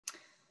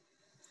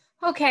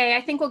Okay,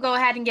 I think we'll go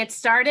ahead and get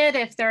started.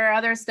 If there are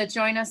others that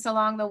join us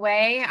along the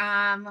way,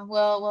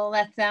 we'll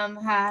let them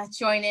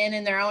join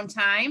in their own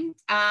time.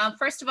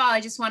 First of all, I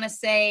just want to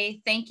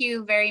say thank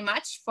you very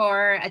much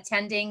for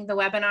attending the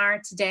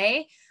webinar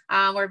today.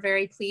 We're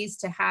very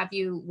pleased to have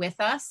you with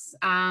us.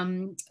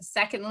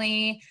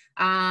 Secondly,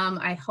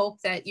 I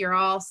hope that you're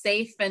all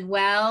safe and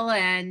well,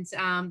 and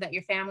that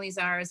your families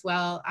are as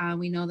well.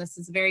 We know this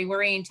is a very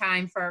worrying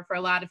time for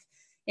a lot of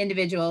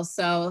individuals.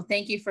 So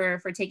thank you for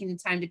taking the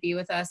time to be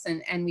with us.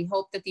 And we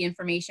hope that the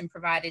information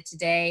provided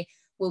today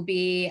will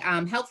be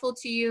helpful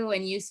to you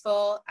and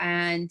useful.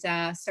 And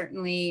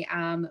certainly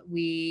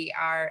we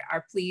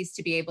are pleased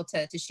to be able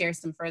to share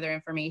some further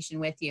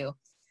information with you.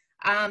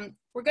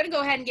 We're going to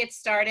go ahead and get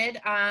started.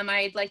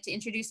 I'd like to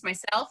introduce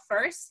myself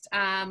first.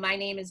 My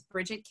name is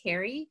Bridget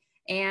Carey,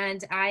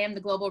 and I am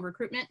the Global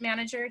Recruitment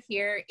Manager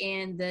here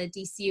in the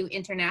DCU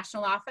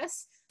International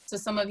Office. So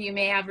some of you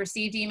may have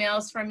received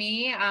emails from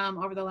me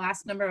over the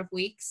last number of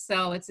weeks.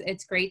 So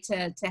it's great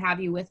to have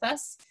you with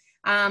us.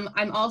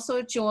 I'm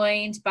also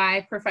joined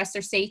by Professor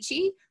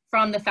Seichi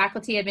from the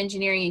Faculty of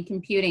Engineering and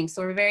Computing.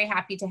 So we're very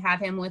happy to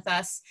have him with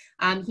us.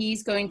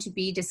 He's going to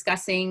be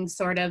discussing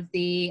sort of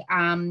the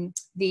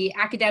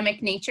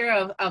academic nature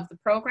of the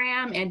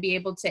program and be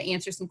able to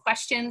answer some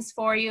questions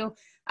for you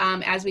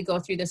as we go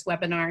through this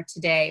webinar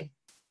today.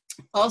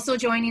 Also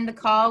joining the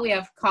call, we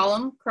have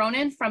Colm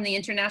Cronin from the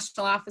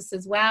International Office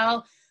as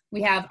well.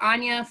 We have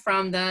Anya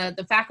from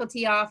the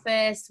faculty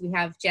office. We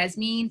have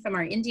Jasmine from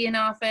our Indian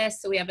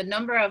office. So we have a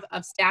number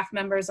of staff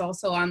members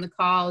also on the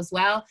call as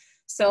well.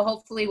 So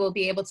hopefully we'll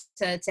be able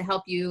to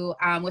help you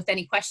with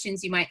any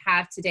questions you might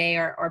have today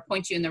or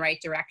point you in the right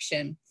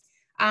direction.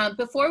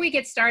 Before we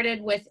get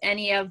started with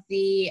any of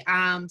the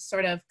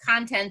sort of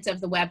content of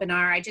the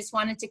webinar, I just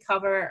wanted to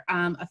cover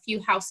a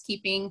few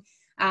housekeeping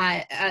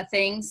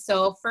things.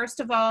 So first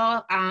of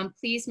all,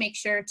 please make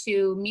sure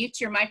to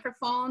mute your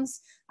microphones.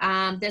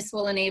 This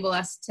will enable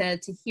us to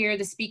hear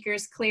the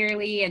speakers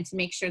clearly and to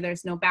make sure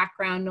there's no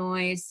background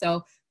noise.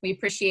 So we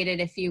appreciate it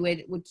if you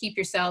would keep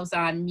yourselves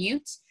on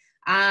mute.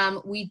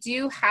 We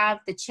do have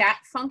the chat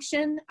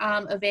function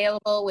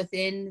available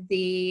within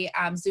the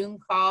Zoom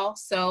call.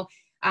 So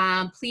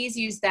please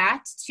use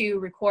that to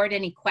record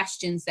any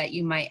questions that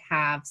you might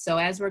have. So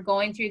as we're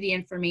going through the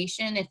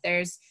information, if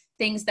there's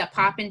things that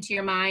pop into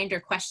your mind or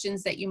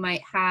questions that you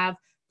might have,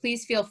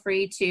 please feel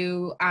free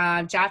to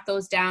jot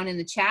those down in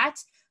the chat.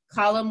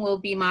 Colm will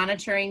be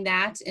monitoring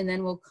that, and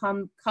then we'll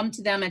come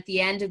to them at the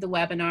end of the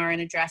webinar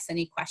and address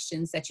any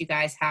questions that you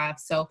guys have.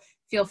 So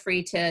feel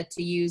free to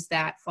use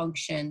that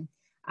function.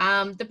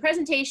 The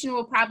presentation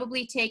will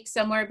probably take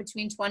somewhere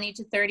between 20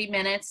 to 30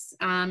 minutes.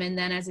 And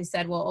then, as I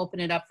said, we'll open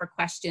it up for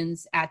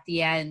questions at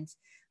the end.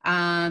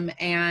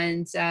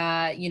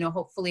 You know,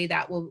 hopefully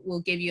that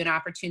will give you an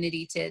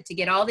opportunity to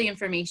get all the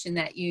information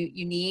that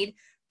you need.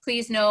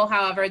 Please know,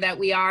 however, that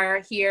we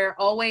are here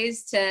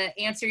always to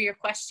answer your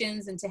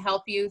questions and to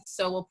help you.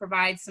 So we'll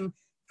provide some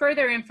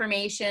further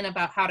information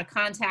about how to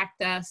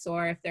contact us,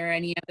 or if there are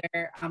any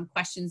other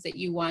questions that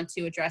you want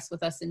to address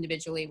with us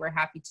individually, we're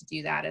happy to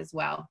do that as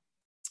well.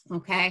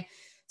 Okay,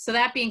 so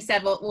that being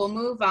said, we'll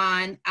move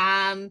on.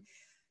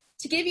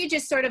 To give you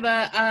just sort of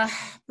a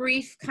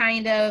brief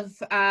kind of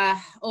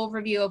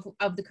overview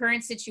of the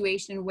current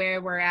situation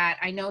where we're at.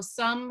 I know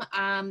some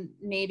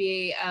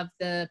maybe of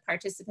the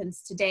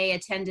participants today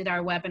attended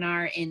our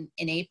webinar in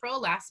April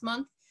last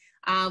month,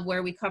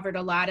 where we covered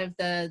a lot of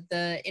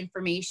the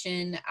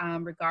information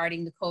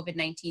regarding the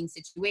COVID-19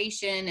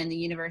 situation and the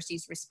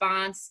university's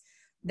response.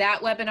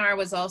 That webinar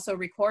was also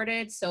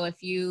recorded, so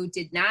if you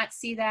did not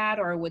see that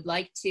or would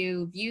like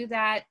to view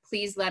that,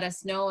 please let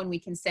us know and we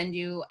can send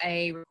you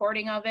a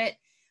recording of it.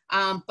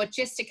 But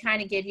just to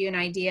kind of give you an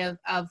idea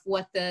of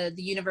what the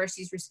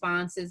university's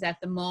response is at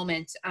the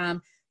moment.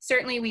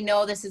 Certainly we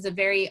know this is a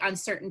very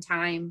uncertain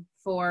time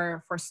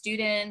for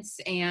students,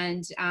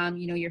 and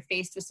you know, you're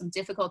faced with some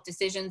difficult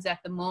decisions at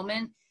the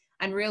moment.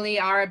 And really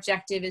our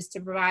objective is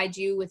to provide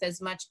you with as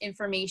much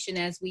information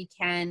as we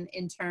can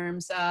in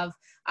terms of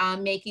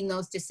making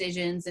those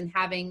decisions and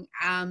having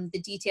the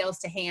details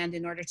to hand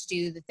in order to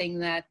do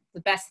the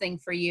best thing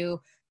for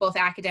you, both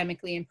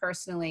academically and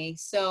personally.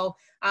 So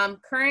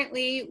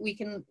currently we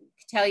can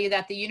tell you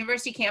that the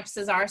university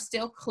campuses are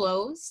still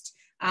closed.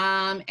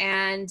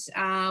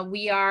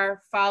 We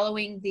are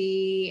following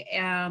the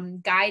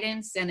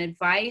guidance and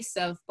advice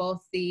of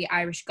both the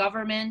Irish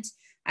government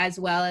as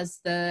well as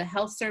the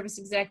health service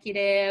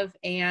executive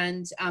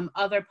and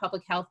other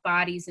public health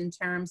bodies in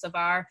terms of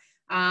our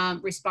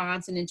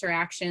response and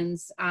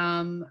interactions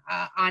on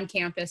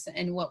campus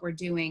and what we're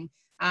doing.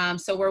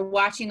 So we're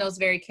watching those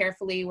very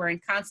carefully. We're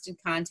in constant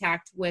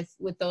contact with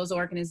those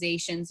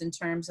organizations in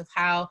terms of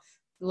how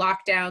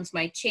lockdowns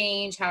might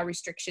change, how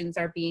restrictions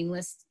are being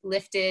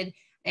lifted,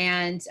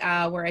 and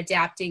we're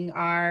adapting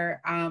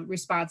our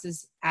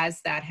responses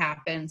as that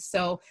happens.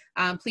 So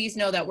please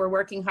know that we're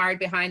working hard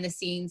behind the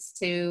scenes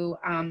to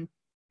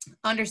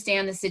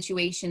understand the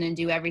situation and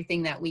do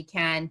everything that we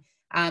can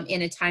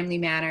in a timely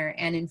manner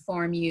and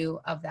inform you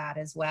of that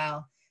as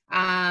well.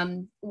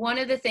 One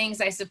of the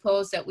things I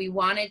suppose that we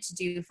wanted to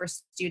do for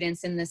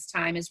students in this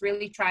time is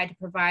really try to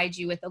provide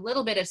you with a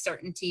little bit of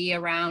certainty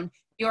around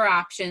your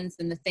options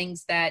and the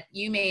things that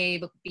you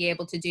may be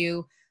able to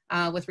do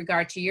with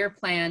regard to your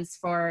plans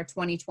for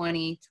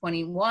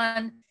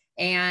 2020-21,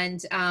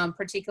 and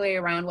particularly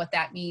around what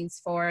that means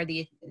for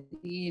the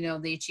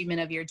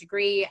achievement of your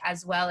degree,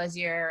 as well as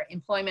your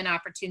employment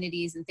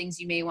opportunities and things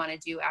you may want to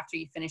do after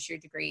you finish your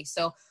degree.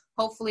 So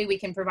hopefully we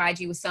can provide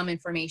you with some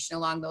information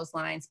along those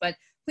lines. But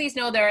please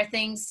know there are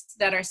things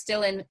that are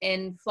still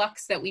in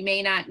flux that we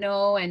may not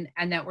know, and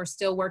that we're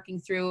still working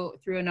through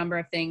a number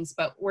of things.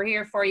 But we're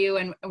here for you,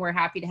 and we're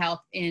happy to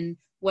help in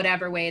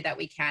whatever way that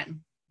we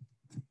can.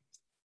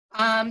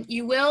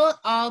 You will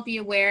all be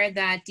aware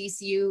that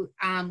DCU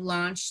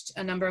launched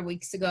a number of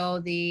weeks ago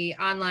the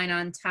Online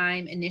on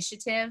Time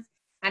initiative.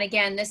 And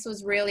again, this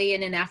was really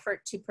in an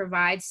effort to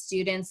provide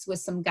students with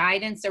some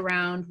guidance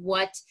around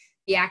what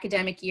the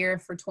academic year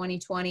for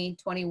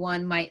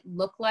 2020-21 might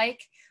look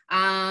like,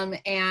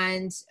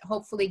 and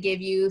hopefully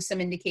give you some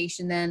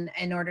indication then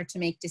in order to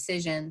make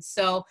decisions.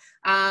 So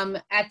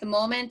at the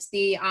moment,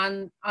 the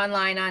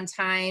online on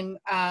time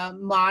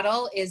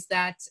model is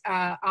that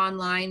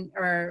online,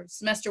 or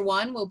semester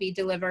 1 will be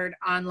delivered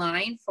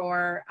online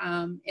for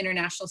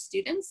international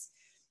students,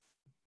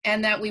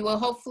 and that we will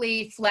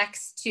hopefully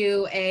flex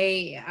to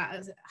a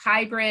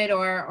hybrid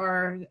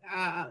or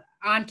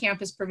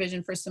on-campus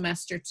provision for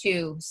semester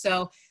 2.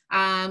 So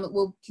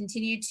we'll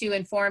continue to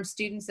inform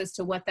students as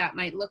to what that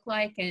might look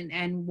like,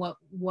 and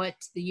what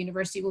the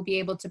university will be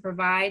able to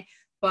provide.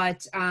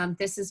 But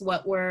this is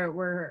what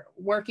we're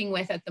working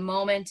with at the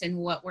moment, and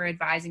what we're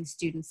advising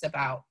students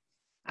about.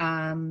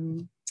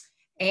 And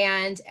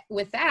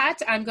with that,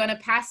 I'm going to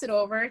pass it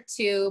over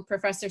to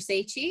Professor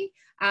Seichi,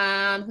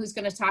 who's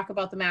going to talk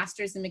about the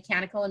Masters in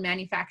Mechanical and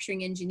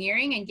Manufacturing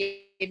Engineering, and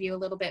give you a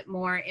little bit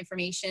more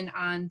information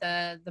on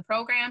the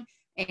program,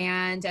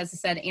 and as I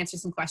said, answer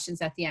some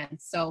questions at the end.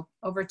 So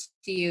over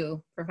to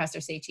you, Professor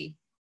Seichi.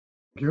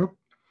 Thank you.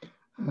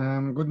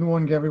 Good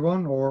morning,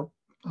 everyone, or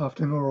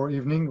afternoon or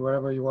evening,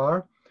 wherever you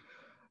are.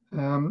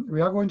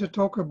 We are going to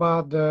talk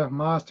about the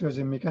Masters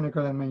in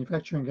Mechanical and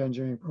Manufacturing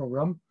Engineering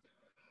program.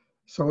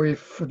 So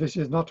if this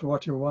is not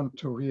what you want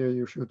to hear,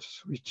 you should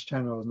switch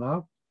channels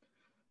now.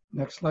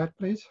 Next slide,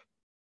 please.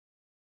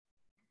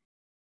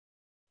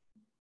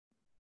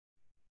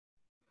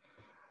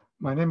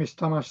 My name is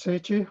Tamás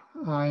Széchy.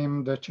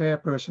 I'm the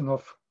chairperson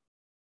of,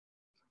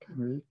 can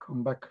we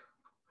come back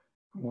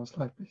one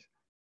slide, please?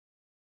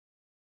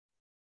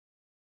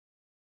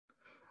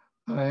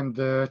 I am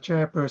the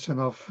chairperson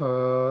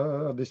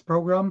of this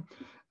program,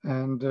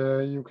 and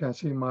you can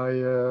see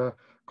my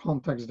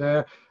contacts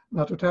there.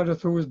 Now, to tell the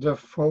truth, the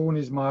phone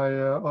is my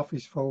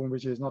office phone,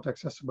 which is not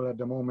accessible at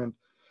the moment.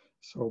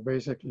 So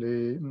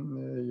basically,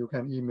 you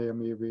can email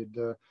me with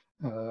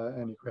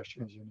any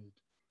questions you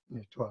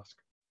need to ask.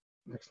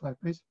 Next slide,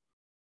 please.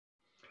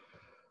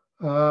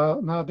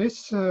 Now,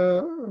 this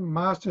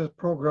master's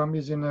program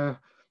is in a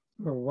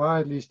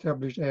widely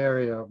established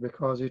area,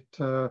 because it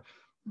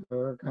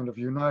kind of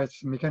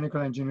unites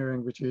mechanical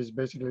engineering, which is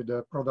basically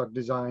the product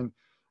design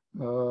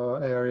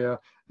area,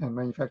 and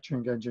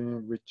manufacturing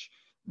engineering, which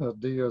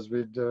deals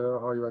with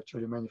how you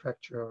actually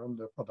manufacture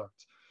the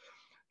products.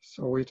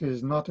 So it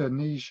is not a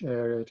niche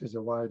area, it is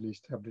a widely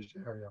established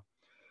area.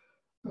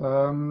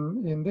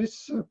 In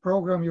this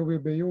program, you will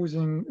be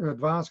using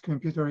advanced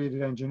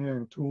computer-aided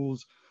engineering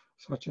tools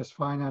such as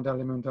finite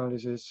element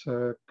analysis,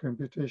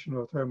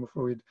 computational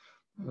thermofluid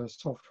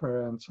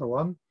software, and so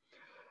on.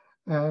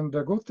 And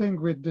the good thing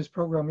with this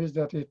program is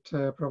that it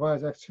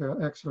provides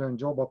excellent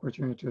job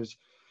opportunities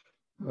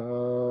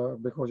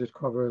because it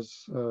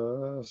covers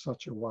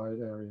such a wide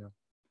area.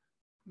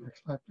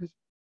 Next slide, please.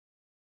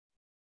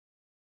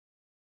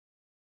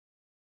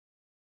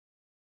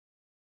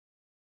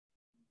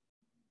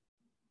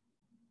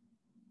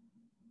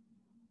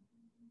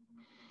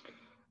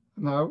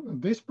 Now,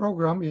 this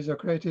program is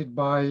accredited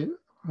by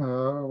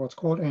what's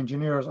called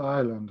Engineers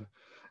Ireland.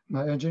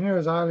 Now,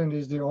 Engineers Ireland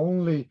is the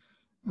only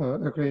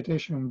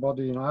accreditation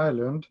body in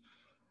Ireland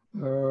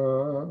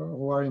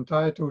who are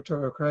entitled to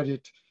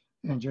accredit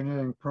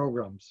engineering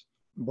programs,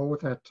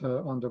 both at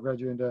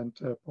undergraduate and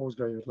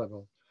postgraduate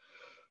level.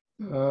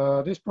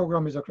 This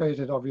program is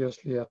accredited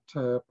obviously at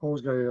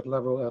postgraduate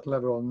level, at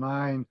level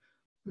 9,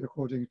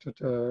 according to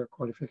the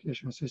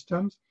qualification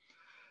systems.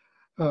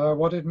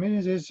 What it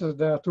means is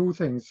there are two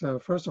things.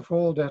 First of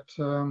all, that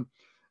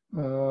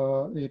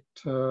it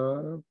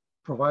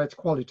provides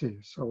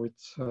quality. So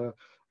it's a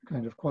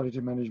kind of quality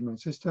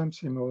management system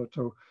similar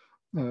to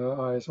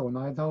ISO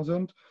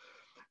 9000.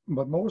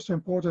 But most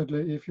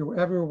importantly, if you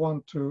ever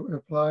want to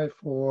apply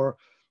for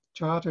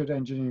chartered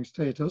engineering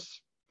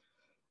status,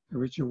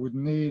 which you would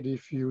need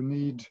if you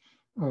need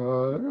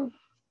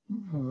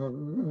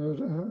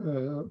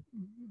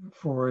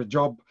for a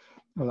job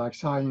like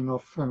signing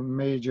off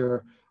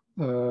major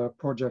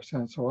projects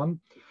and so on.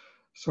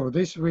 So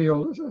this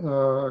will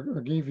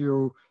give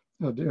you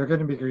the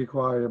academic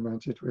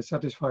requirements. It will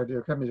satisfy the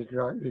academic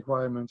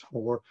requirements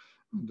for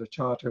the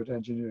chartered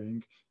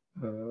engineering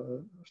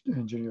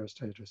engineer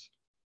status.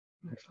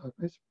 Next slide,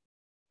 please.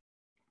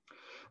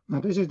 Now,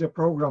 this is the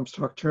program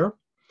structure.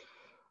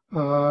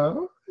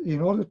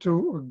 In order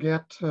to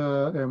get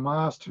a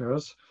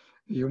master's,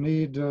 you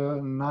need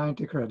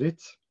 90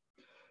 credits.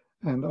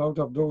 And out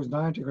of those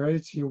 90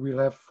 credits, you will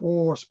have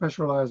 4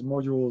 specialized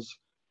modules,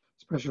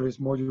 specialist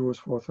modules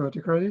for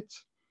 30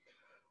 credits.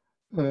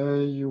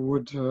 You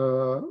would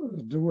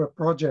do a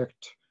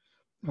project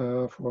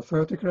for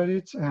 30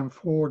 credits and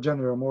 4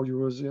 general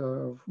modules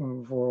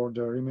for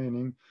the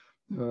remaining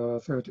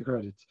 30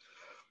 credits.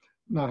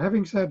 Now,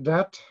 having said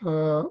that,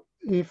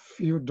 if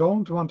you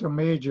don't want a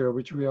major,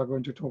 which we are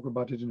going to talk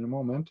about it in a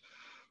moment,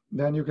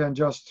 then you can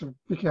just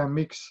pick and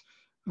mix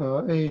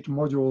 8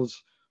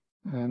 modules,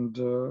 and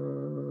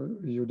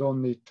you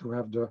don't need to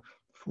have the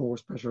 4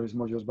 specialist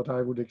modules. But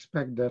I would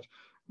expect that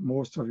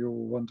most of you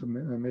want a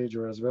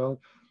major as well,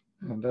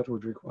 and that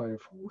would require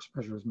 4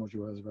 specialist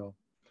modules as well.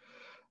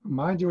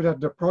 Mind you that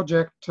the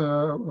project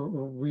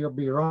will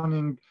be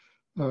running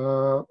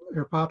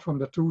apart from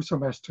the 2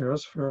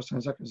 semesters, first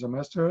and second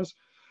semesters.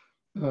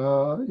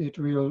 It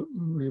will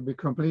be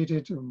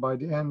completed by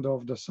the end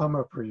of the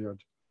summer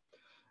period.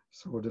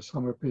 So the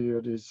summer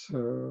period is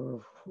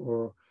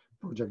for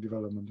project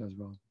development as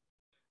well.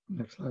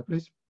 Next slide,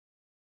 please.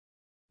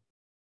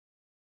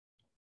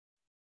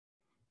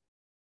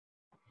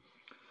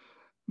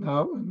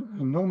 Now,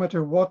 no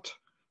matter what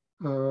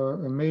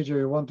major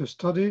you want to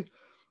study,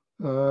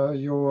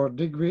 your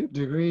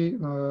degree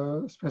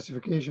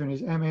specification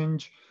is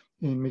MEng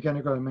in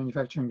mechanical and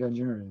manufacturing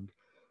engineering.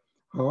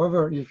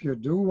 However, if you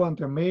do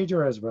want a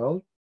major as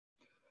well,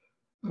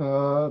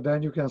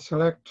 then you can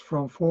select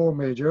from 4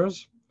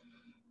 majors: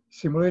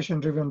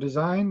 simulation-driven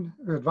design,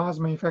 advanced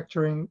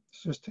manufacturing,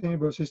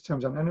 sustainable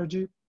systems and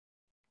energy,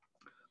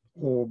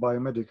 or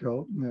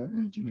biomedical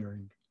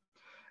engineering.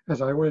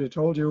 As I already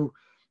told you,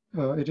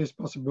 it is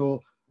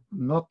possible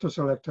not to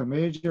select a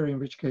major, in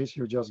which case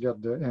you just get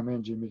the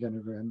MEng in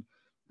mechanical and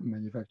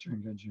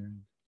manufacturing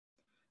engineering.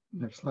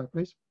 Next slide,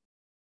 please.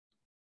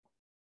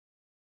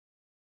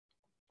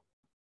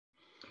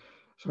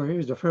 So here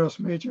is the first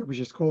major, which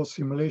is called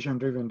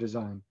simulation-driven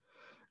design.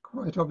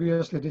 Quite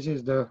obviously, this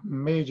is the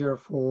major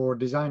for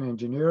design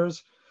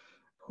engineers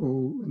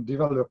who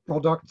develop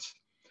products.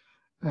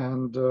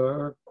 And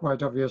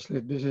quite obviously,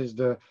 this is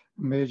the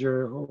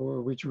major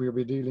which will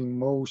be dealing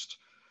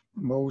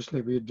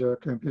mostly with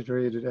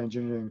computer-aided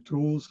engineering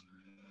tools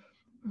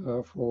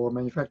for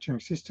manufacturing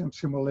system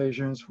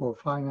simulations, for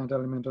finite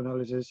element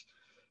analysis,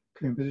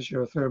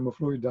 compositional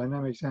thermofluid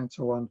dynamics, and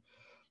so on.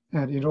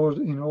 And in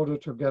order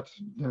to get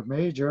the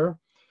major,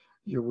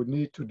 you would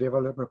need to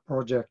develop a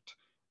project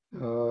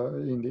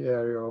in the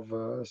area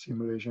of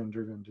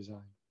simulation-driven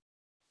design.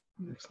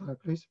 Next slide,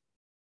 please.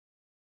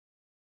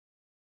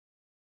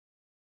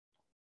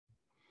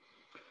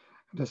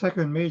 The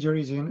second major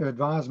is in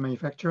advanced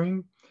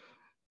manufacturing,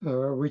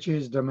 which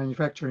is the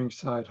manufacturing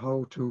side,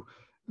 how to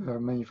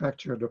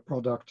manufacture the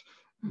product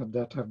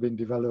that have been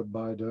developed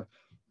by the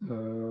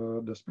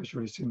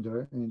specialists in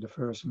the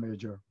first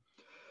major.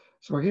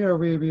 So here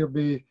we will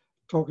be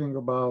talking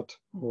about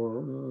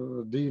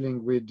or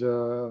dealing with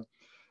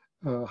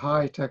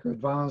high-tech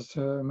advanced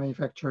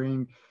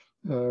manufacturing,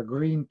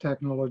 green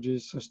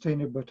technologies,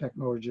 sustainable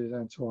technologies,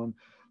 and so on.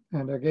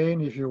 And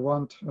again, if you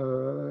want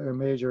a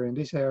major in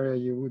this area,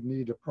 you would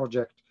need a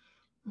project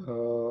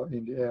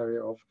in the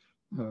area of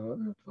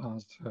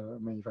advanced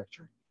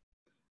manufacturing.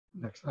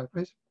 Next slide,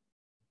 please.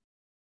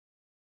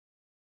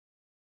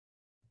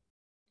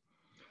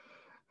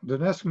 The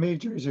next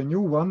major is a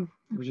new one,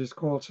 which is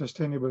called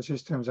Sustainable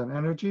Systems and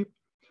Energy.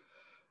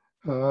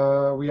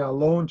 We are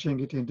launching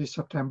it in this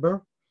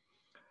September.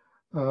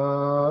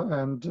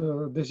 And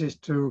this is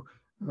to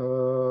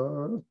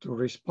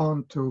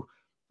respond to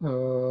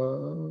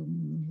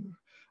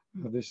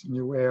this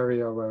new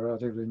area,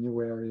 relatively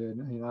new area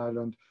in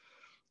Ireland,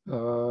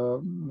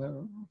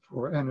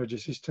 for energy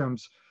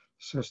systems,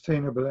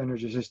 sustainable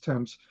energy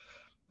systems,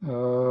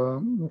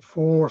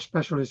 4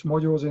 specialist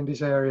modules in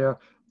this area,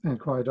 and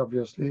quite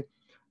obviously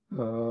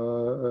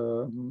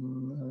a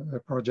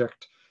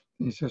project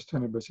in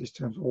sustainable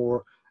systems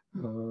or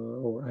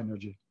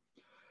energy.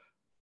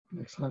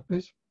 Next slide,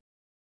 please.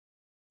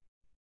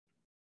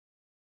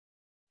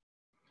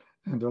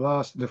 And the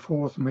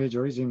 4th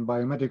major is in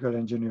biomedical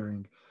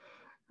engineering.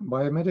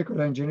 Biomedical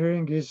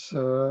engineering is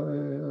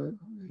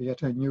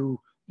yet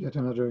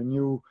another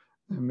new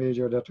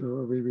major that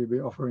we will be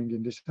offering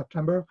in this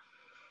September.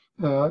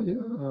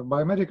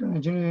 Biomedical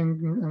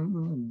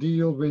engineering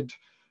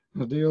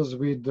deals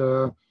with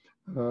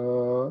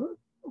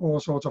all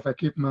sorts of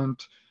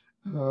equipment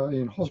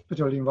in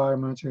hospital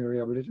environments, in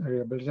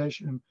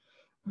rehabilitation,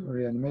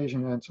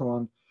 reanimation, and so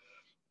on.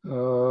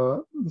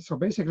 So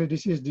basically,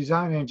 this is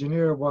design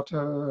engineer, with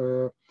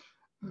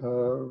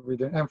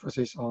an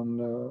emphasis on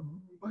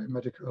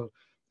biomedical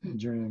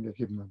engineering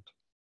equipment.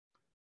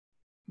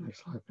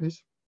 Next slide,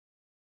 please.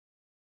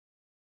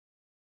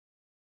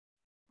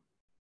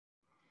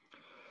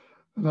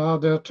 Now,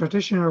 the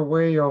traditional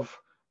way of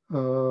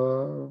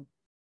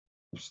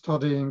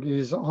studying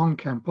is on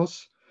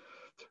campus.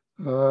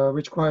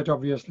 which quite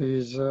obviously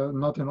is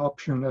not an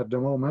option at the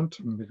moment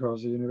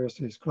because the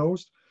university is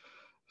closed.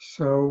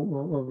 So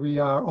we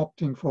are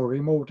opting for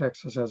remote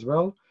access as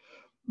well.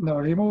 Now,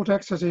 remote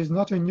access is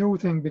not a new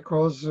thing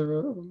because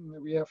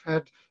we have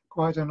had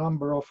quite a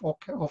number of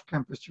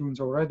off-campus students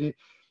already,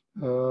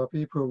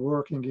 people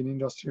working in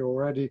industry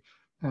already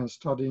and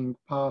studying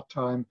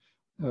part-time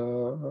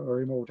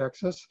remote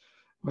access.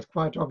 But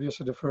quite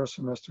obviously the first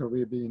semester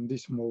will be in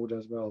this mode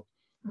as well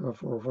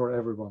for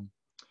everyone.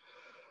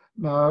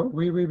 Now,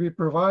 we will be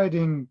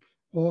providing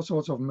all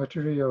sorts of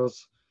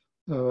materials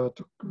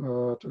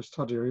to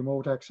study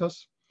remote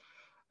access.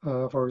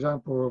 For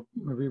example,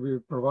 we will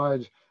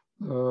provide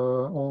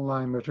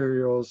online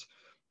materials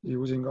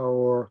using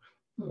our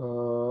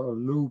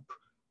Loop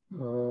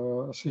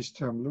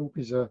system. Loop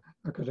is an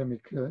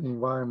academic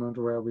environment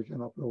where we can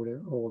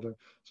upload all the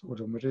sort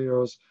of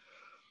materials.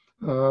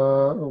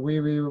 We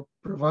will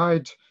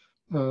provide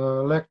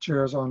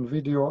lectures on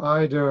video,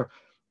 either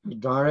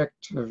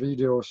direct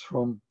videos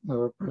from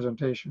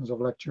presentations of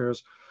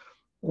lectures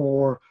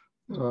or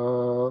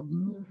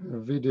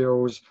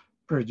videos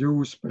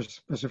produced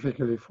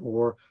specifically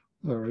for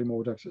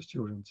remote access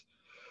students.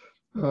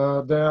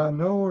 There are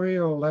no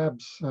real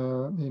labs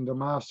in the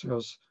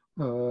master's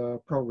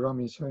program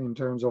in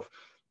terms of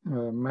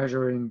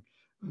measuring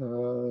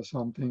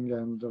something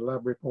and the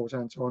lab reports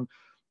and so on.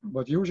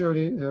 But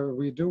usually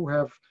we do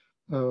have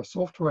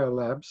software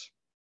labs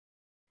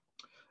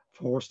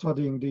for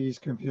studying these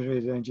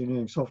computer-aided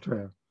engineering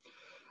software.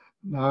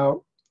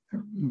 Now,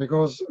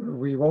 because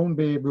we won't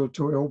be able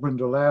to open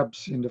the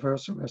labs in the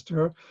first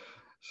semester,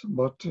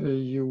 but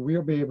you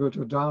will be able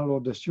to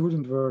download the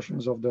student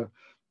versions of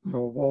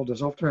all the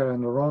software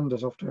and run the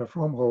software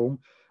from home,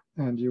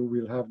 and you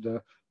will have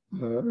the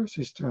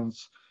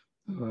assistance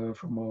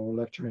from our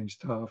lecturing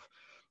staff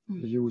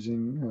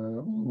using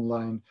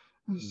online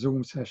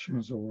Zoom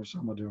sessions or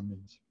some other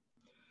means.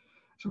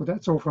 So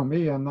that's all from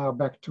me, and now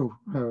back to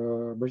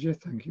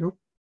Bridget. Thank you.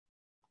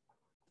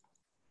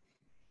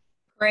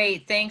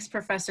 Great, thanks,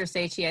 Professor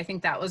Seichi. I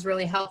think that was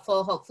really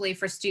helpful, hopefully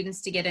for students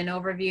to get an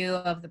overview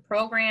of the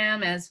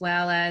program as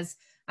well as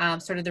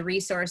sort of the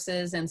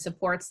resources and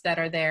supports that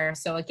are there.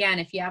 So again,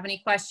 if you have any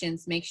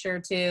questions, make sure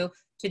to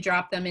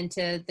drop them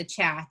into the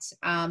chat.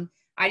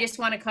 I just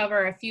want to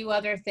cover a few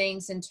other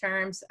things in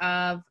terms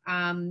of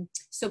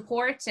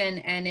support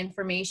and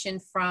information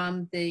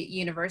from the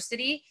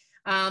university.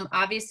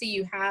 Obviously,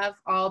 you have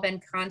all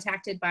been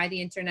contacted by the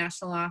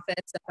International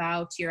Office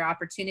about your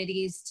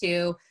opportunities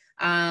to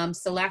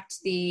select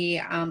the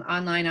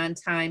online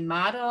on-time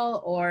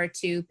model or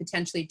to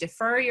potentially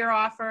defer your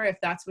offer if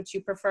that's what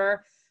you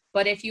prefer.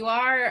 But if you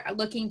are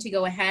looking to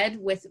go ahead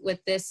with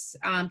this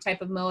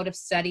type of mode of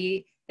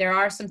study, there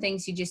are some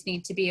things you just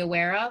need to be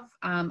aware of.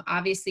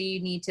 Obviously,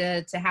 you need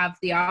to have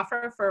the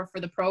offer for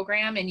the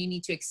program, and you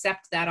need to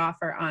accept that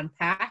offer on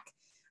PAC.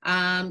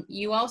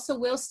 You also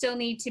will still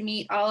need to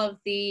meet all of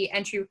the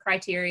entry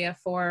criteria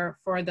for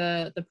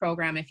the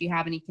program if you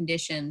have any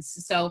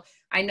conditions. So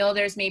I know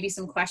there's maybe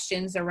some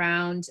questions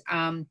around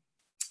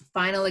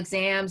final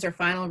exams or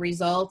final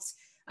results.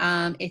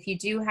 If you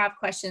do have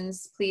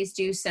questions, please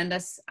do send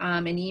us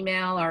an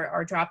email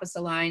or drop us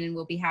a line, and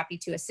we'll be happy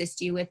to assist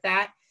you with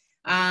that.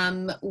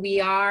 We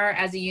are,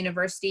 as a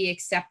university,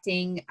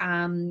 accepting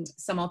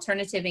some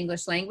alternative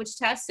English language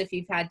tests if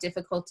you've had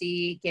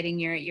difficulty getting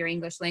your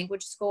English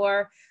language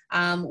score.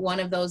 One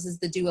of those is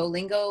the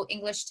Duolingo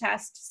English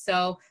test.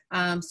 So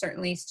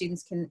certainly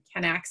students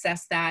can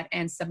access that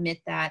and submit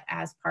that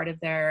as part of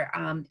their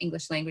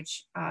English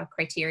language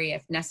criteria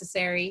if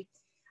necessary.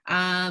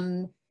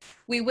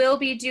 We will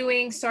be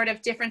doing sort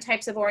of different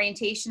types of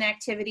orientation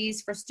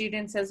activities for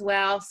students as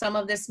well. Some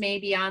of this may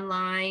be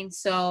online,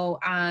 so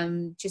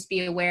just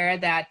be aware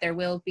that there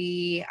will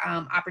be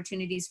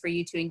opportunities for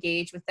you to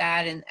engage with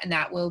that, and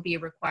that will be a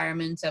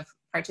requirement of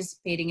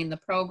participating in the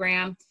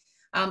program.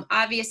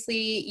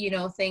 Obviously, you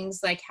know,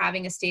 things like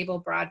having a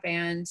stable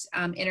broadband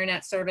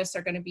internet service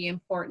are going to be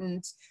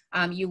important.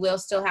 You will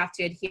still have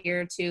to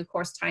adhere to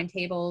course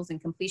timetables and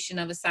completion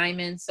of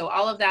assignments. So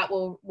all of that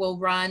will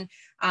run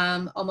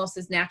almost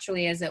as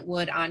naturally as it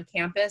would on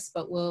campus,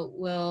 but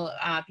we'll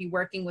be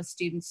working with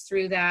students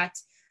through that.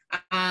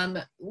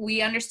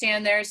 We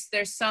understand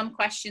there's some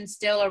questions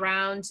still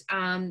around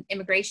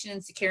immigration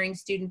and securing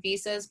student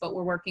visas, but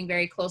we're working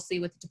very closely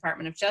with the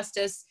Department of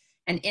Justice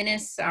and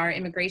INIS, our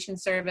immigration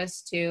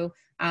service, to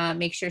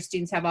make sure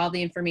students have all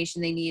the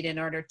information they need in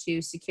order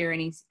to secure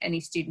any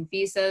student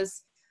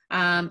visas.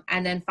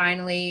 And then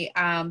finally,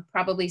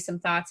 probably some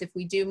thoughts if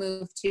we do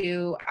move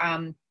to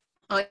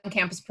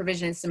on-campus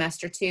provision in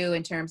semester 2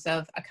 in terms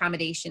of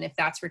accommodation, if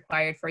that's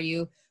required for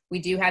you. We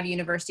do have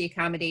university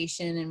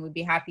accommodation, and we'd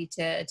be happy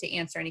to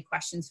answer any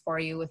questions for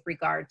you with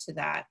regard to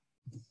that.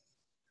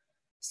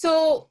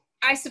 So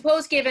I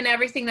suppose given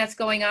everything that's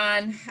going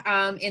on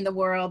in the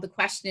world, the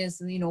question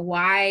is,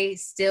 why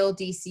still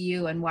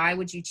DCU and why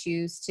would you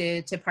choose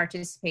to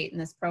participate in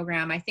this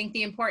program? I think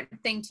the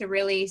important thing to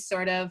really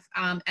sort of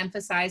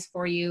emphasize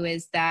for you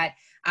is that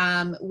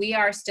we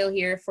are still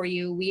here for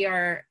you. We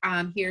are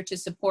here to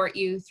support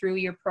you through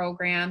your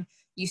program.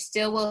 You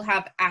still will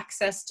have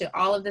access to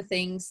all of the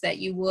things that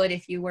you would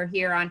if you were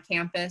here on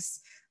campus.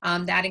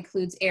 That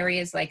includes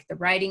areas like the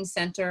Writing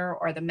Center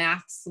or the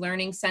Maths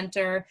Learning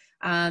Center.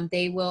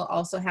 They will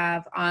also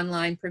have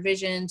online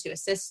provision to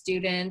assist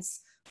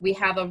students. We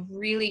have a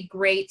really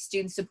great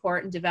student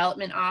support and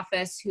development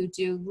office who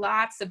do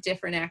lots of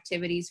different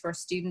activities for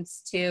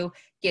students to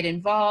get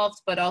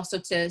involved, but also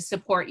to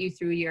support you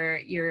through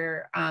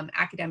your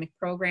academic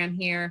program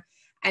here.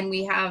 And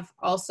we have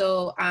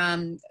also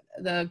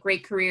the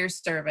Great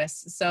Careers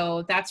Service.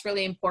 So that's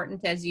really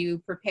important as you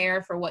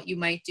prepare for what you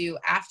might do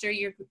after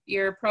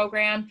your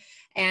program.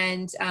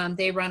 And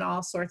they run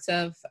all sorts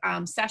of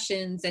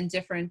sessions and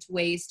different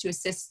ways to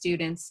assist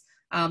students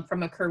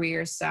from a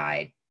career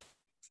side.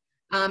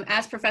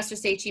 As Professor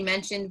Seichi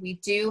mentioned, we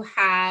do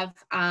have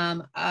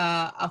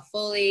a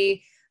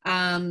fully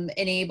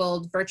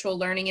enabled virtual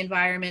learning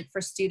environment for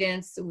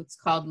students. It's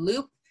called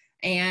Loop.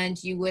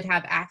 And you would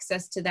have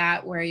access to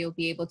that where you'll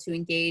be able to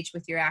engage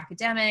with your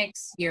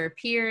academics, your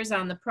peers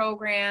on the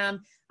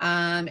program,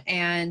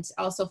 and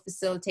also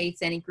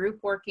facilitates any group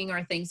working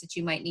or things that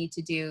you might need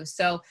to do.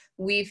 So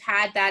we've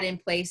had that in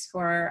place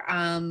for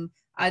a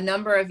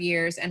number of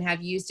years and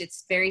have used it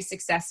very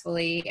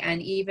successfully.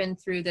 And even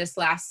through this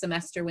last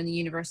semester when the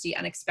university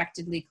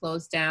unexpectedly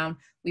closed down,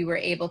 we were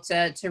able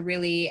to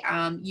really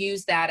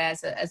use that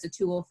as a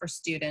tool for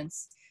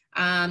students.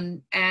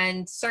 And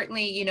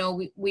certainly,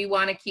 we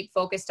want to keep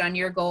focused on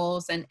your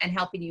goals and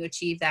helping you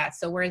achieve that.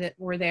 So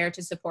we're there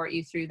to support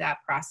you through that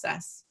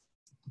process.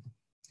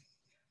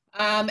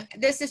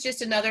 This is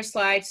just another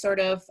slide sort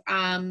of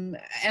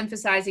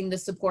emphasizing the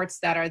supports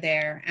that are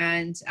there.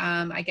 And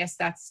I guess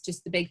that's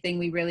just the big thing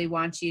we really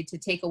want you to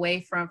take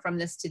away from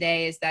this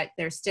today is that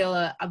there's still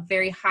a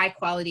very high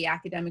quality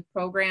academic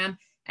program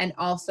and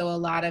also a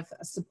lot of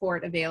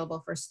support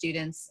available for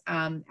students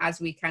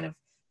as we kind of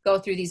go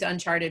through these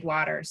uncharted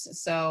waters.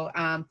 So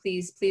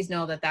please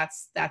know that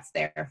that's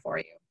there for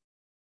you.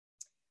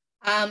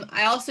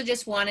 I also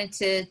just wanted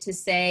to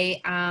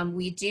say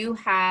we do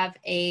have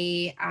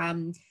a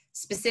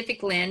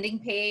specific landing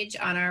page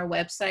on our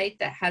website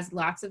that has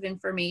lots of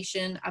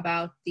information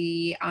about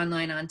the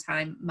online on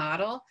time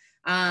model.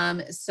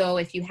 So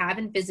if you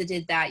haven't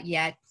visited that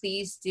yet,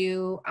 please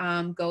do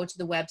go to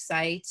the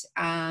website.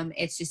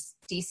 It's just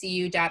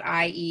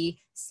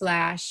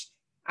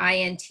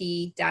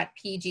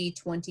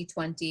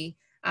dcu.ie/int.pg2020.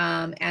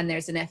 And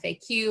there's an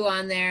FAQ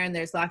on there and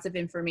there's lots of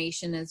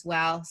information as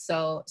well.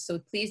 So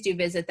please do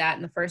visit that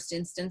in the first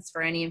instance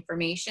for any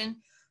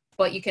information.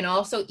 But you can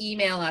also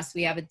email us.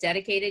 We have a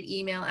dedicated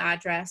email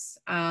address,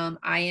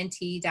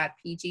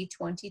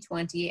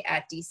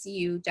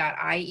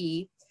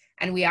 int.pg2020@dcu.ie.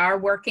 And we are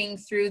working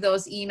through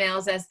those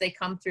emails as they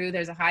come through.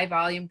 There's a high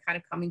volume kind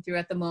of coming through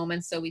at the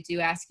moment. So we do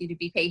ask you to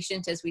be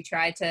patient as we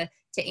try to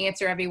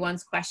answer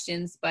everyone's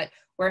questions. But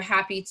we're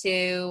happy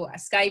to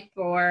Skype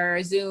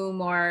or Zoom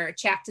or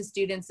chat to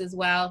students as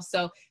well.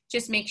 So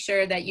just make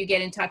sure that you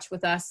get in touch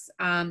with us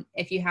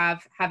if you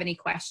have any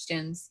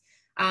questions.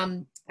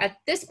 At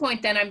this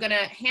point, then, I'm going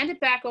to hand it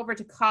back over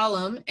to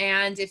Colum.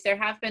 And if there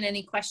have been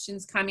any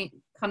questions coming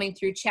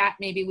through chat,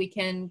 maybe we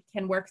can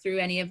work through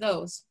any of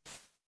those.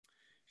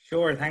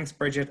 Sure. Thanks,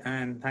 Bridget.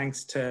 And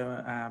thanks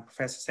to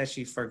Professor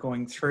Seichi for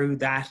going through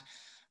that.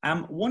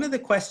 One of the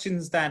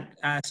questions that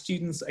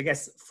students, I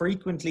guess,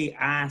 frequently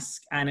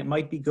ask, and it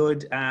might be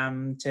good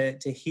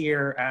to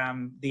hear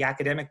the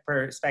academic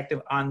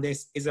perspective on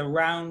this, is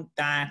around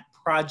that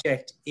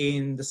project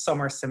in the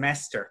summer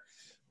semester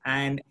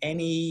and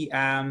any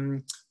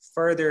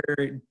further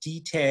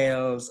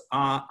details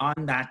on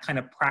that kind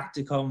of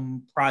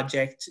practicum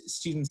project.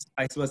 Students,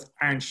 I suppose,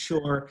 aren't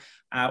sure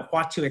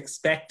what to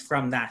expect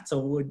from that. So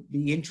it would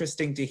be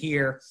interesting to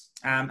hear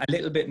a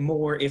little bit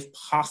more, if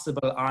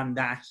possible, on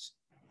that.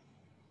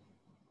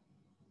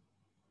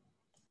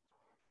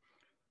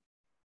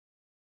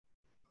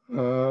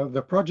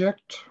 The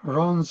project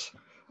runs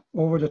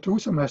over the 2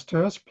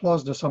 semesters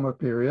plus the summer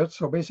period.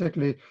 So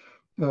basically,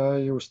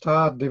 you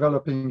start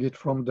developing it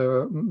from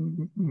the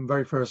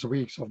very first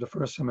weeks of the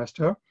first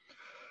semester.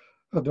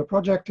 The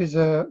project is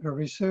a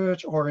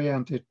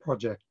research-oriented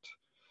project.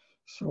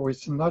 So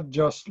it's not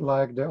just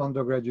like the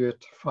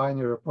undergraduate final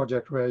year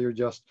project where you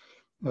just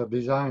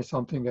design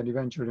something and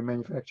eventually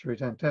manufacture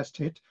it and test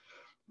it.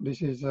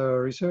 This is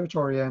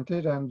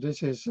research-oriented, and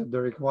this is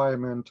the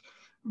requirement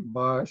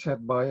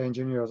set by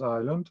Engineers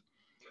Island.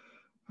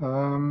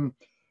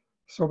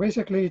 So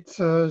basically, it's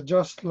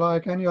just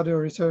like any other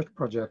research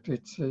project.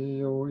 It's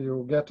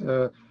you get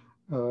the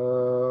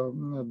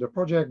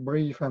project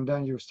brief, and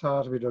then you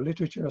start with a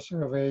literature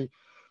survey,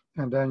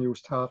 and then you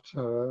start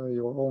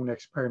your own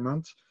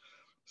experiments.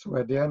 So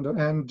at the end,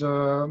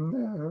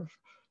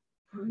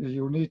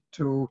 you need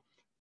to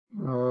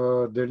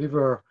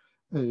deliver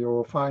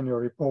your final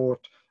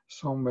report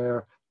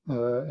somewhere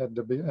at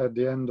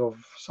the end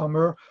of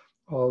summer,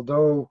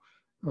 although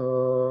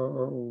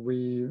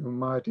we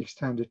might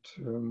extend it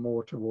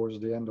more towards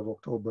the end of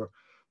October,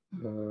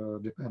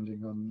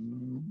 depending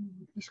on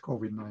this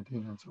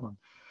COVID-19 and so on.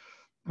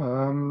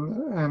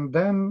 And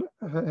then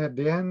at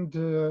the end,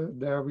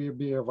 there will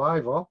be a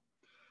viva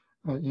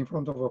in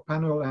front of a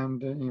panel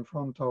and in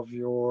front of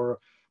your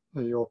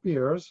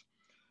peers.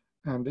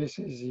 And this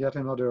is yet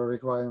another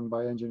requirement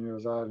by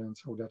Engineers Ireland,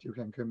 so that you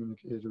can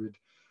communicate with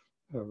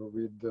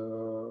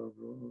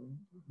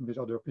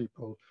other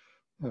people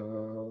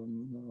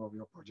of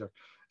your project.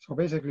 So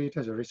basically, it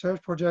is a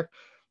research project,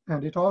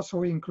 and it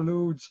also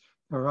includes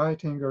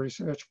writing a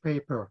research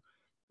paper,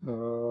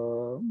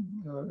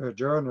 a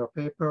journal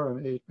paper,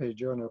 an 8-page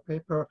journal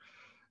paper.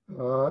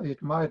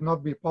 It might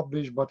not be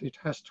published, but it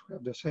has to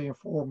have the same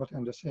format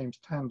and the same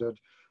standard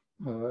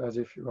as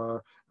if you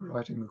are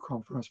writing a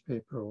conference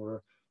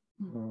paper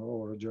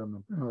or a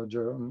journal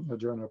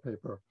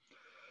paper.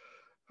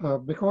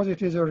 Because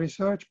it is a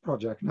research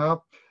project.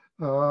 Now,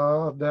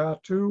 there are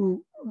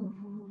two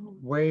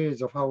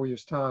ways of how you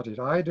start it.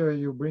 Either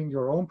you bring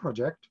your own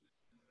project,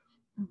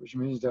 which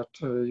means that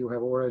you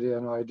have already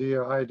an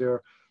idea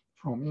either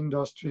from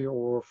industry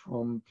or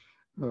from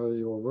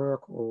your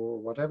work or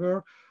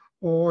whatever,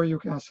 or you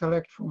can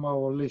select from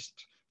our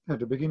list. At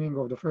the beginning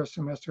of the first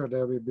semester,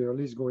 there will be a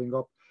list going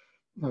up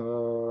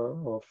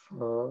of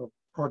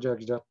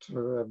projects that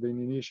have been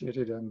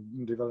initiated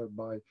and developed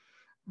by,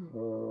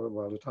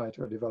 well, the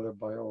title developed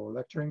by our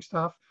lecturing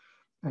staff,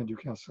 and you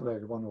can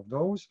select one of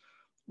those,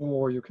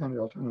 or you can,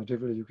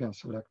 alternatively, you can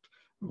select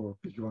or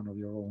pick one of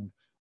your own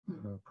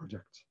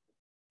projects.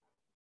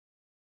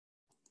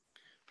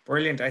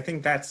 Brilliant. I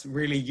think that's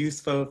really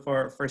useful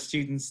for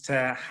students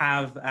to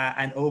have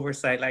an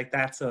oversight like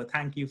that. So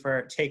thank you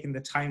for taking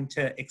the time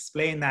to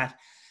explain that.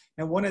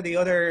 Now, one of the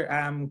other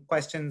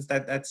questions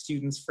that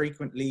students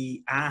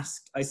frequently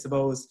ask, I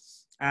suppose,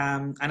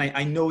 and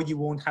I know you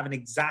won't have an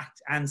exact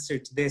answer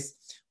to this,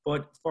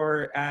 but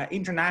for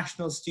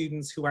international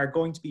students who are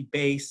going to be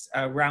based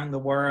around the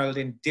world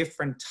in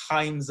different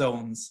time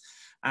zones,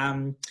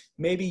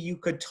 maybe you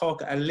could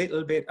talk a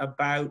little bit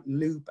about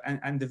Loop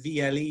and the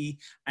VLE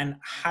and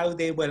how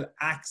they will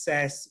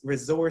access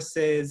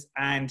resources,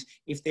 and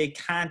if they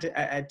can't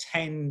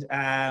attend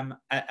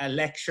a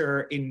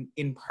lecture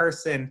in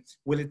person,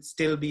 will it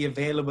still be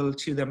available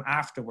to them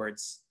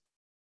afterwards?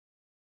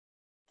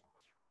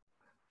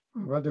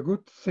 Well, the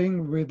good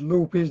thing with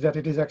Loop is that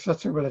it is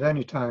accessible at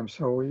any time.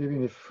 So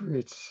even if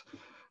it's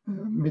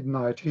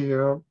midnight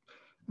here,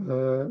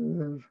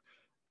 on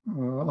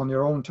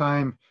your own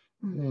time,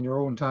 in your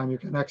own time, you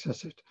can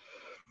access it.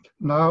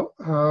 Now,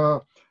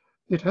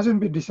 it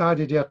hasn't been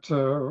decided yet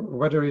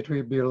whether it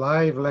will be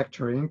live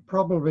lecturing.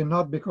 Probably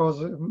not,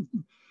 because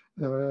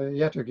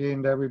yet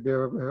again, there will be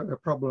a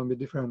problem with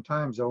different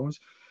time zones.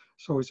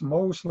 So it's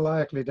most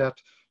likely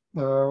that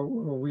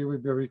we will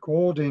be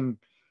recording,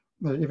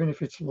 even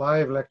if it's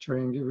live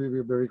lecturing, we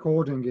will be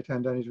recording it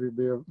and then it will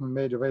be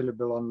made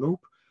available on Loop.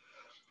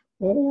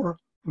 Or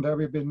there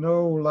will be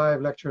no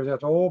live lectures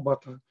at all,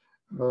 but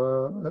a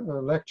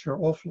lecture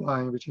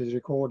offline, which is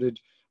recorded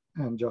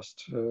and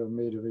just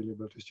made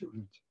available to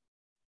students.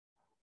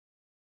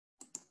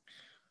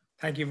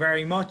 Thank you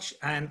very much.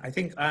 And I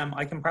think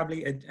I can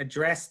probably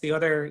address the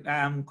other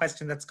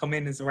question that's come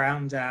in is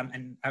around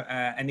an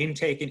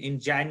intake in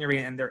January,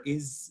 and there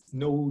is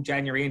no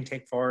January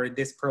intake for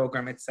this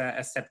program. It's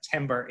a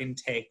September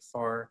intake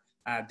for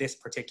this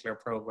particular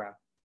program.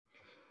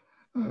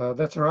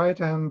 That's right.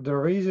 And the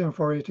reason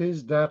for it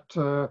is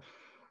that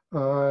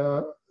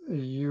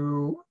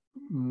you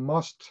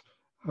must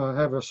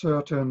have a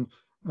certain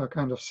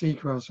kind of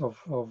sequence of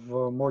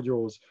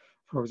modules.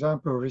 For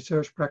example,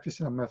 research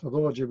practice and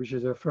methodology, which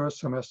is a first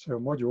semester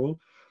module,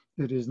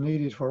 it is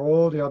needed for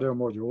all the other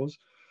modules.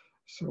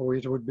 So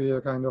it would be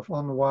a kind of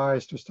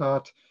unwise to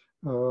start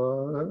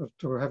to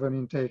have an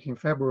intake in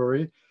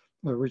February,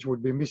 which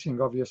would be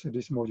missing obviously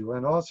this module.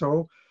 And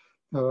also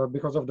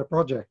because of the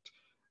project,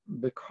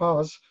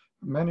 because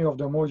many of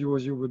the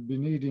modules you would be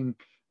needing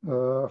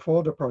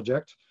for the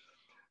project.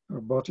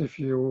 But if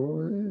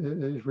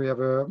we have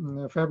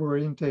a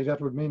February intake, that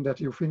would mean that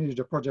you finish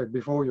the project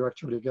before you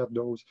actually get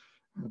those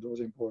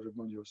important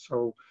modules.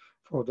 So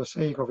for the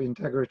sake of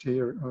integrity,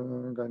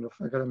 kind of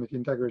academic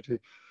integrity,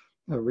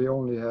 we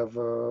only have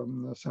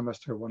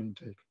semester one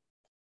intake.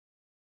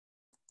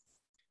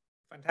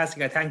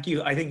 Fantastic, thank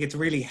you. I think it's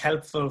really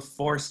helpful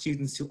for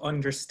students to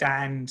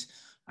understand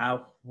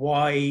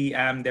why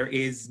there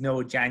is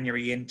no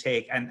January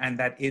intake, and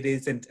that it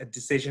isn't a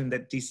decision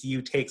that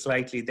DCU takes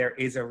lightly. There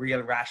is a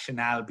real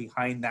rationale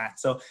behind that.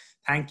 So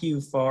thank you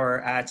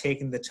for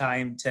taking the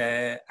time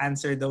to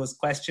answer those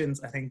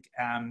questions. I think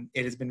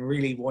it has been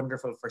really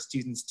wonderful for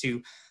students to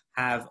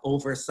have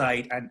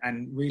oversight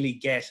and really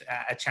get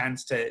a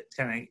chance to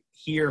kind of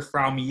hear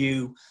from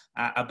you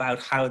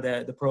about how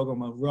the program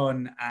will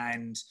run.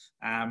 And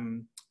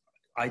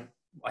I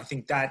I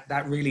think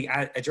that really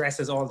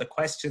addresses all the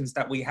questions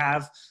that we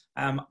have.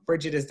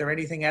 Bridget, is there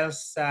anything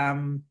else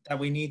that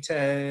we need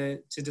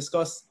to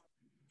discuss?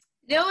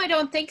 No, I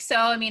don't think so.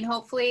 I mean,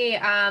 hopefully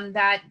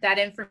that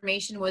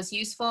information was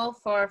useful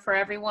for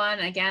everyone.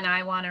 Again,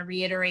 I want to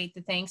reiterate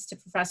the thanks to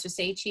Professor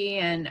Seichi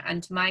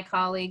and to my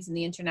colleagues in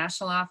the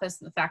International Office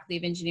and the Faculty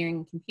of Engineering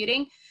and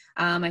Computing.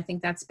 I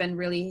think that's been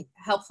really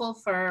helpful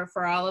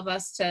for all of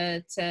us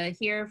to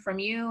hear from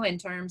you in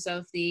terms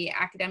of the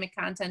academic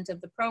content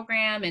of the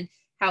program and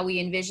how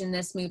we envision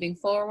this moving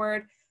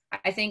forward.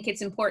 I think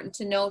it's important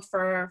to note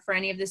for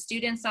any of the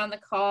students on the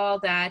call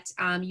that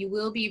you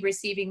will be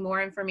receiving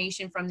more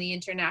information from the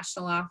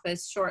International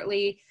Office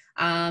shortly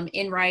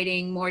in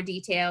writing, more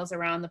details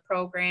around the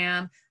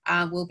program.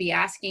 We'll be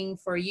asking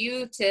for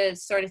you to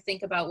sort of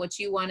think about what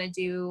you want to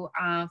do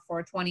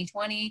for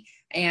 2020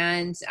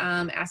 and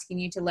asking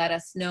you to let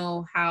us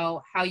know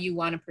how you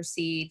want to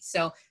proceed.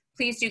 So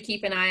please do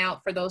keep an eye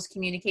out for those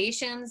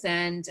communications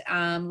and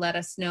let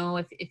us know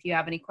if you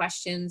have any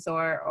questions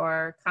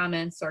or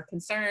comments or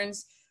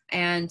concerns,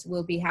 and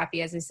we'll be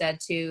happy, as I said,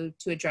 to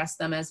address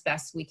them as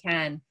best we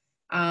can.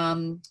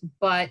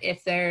 But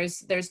if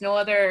there's no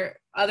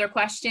other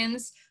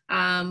questions,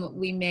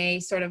 we may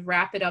sort of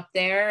wrap it up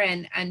there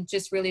and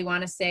just really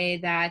want to say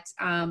that,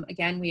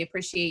 again, we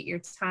appreciate your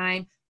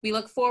time. We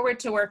look forward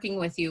to working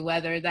with you,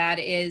 whether that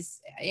is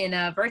in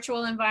a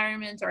virtual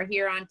environment or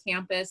here on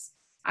campus.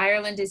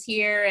 Ireland is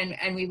here,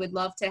 and we would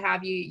love to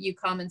have you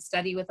come and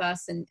study with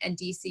us and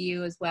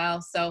DCU as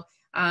well. So,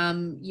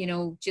 you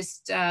know,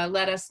 just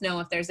let us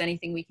know if there's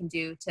anything we can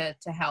do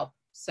to help.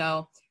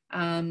 So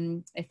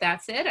if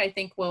that's it, I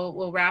think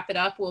we'll wrap it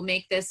up. We'll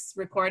make this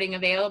recording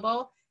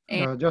available.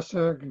 And just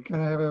can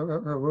I have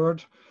a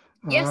word?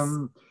 Yes.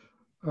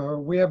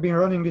 We have been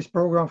running this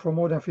program for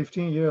more than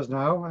 15 years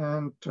now,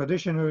 and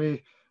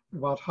traditionally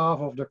about half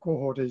of the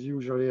cohort is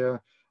usually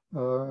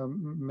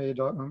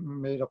made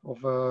up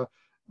of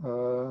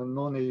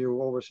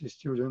non-EU overseas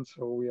students,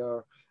 so we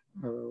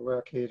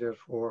are catered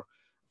for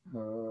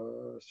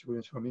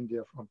students from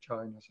India, from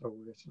China, so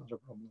it's not a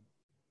problem.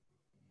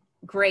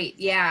 Great.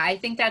 Yeah, I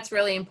think that's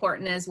really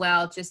important as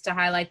well, just to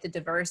highlight the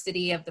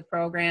diversity of the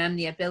program,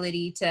 the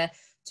ability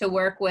to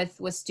work with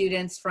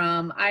students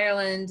from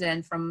Ireland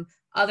and from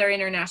other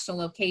international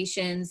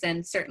locations.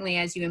 And certainly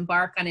as you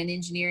embark on an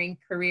engineering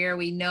career,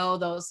 we know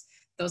those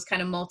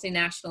kind of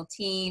multinational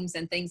teams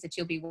and things that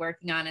you'll be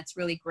working on. It's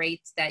really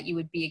great that you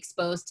would be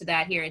exposed to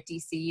that here at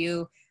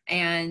DCU,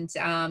 and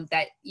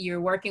that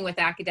you're working with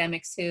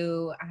academics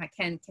who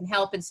can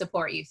help and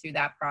support you through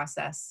that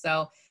process.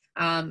 So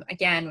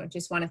again, we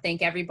just want to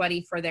thank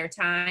everybody for their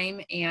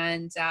time,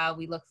 and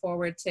we look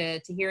forward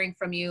to hearing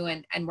from you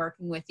and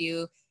working with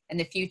you in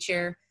the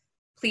future.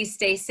 Please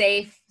stay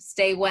safe,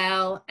 stay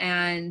well,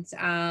 and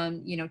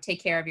you know,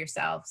 take care of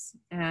yourselves.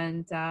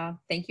 And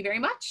thank you very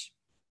much.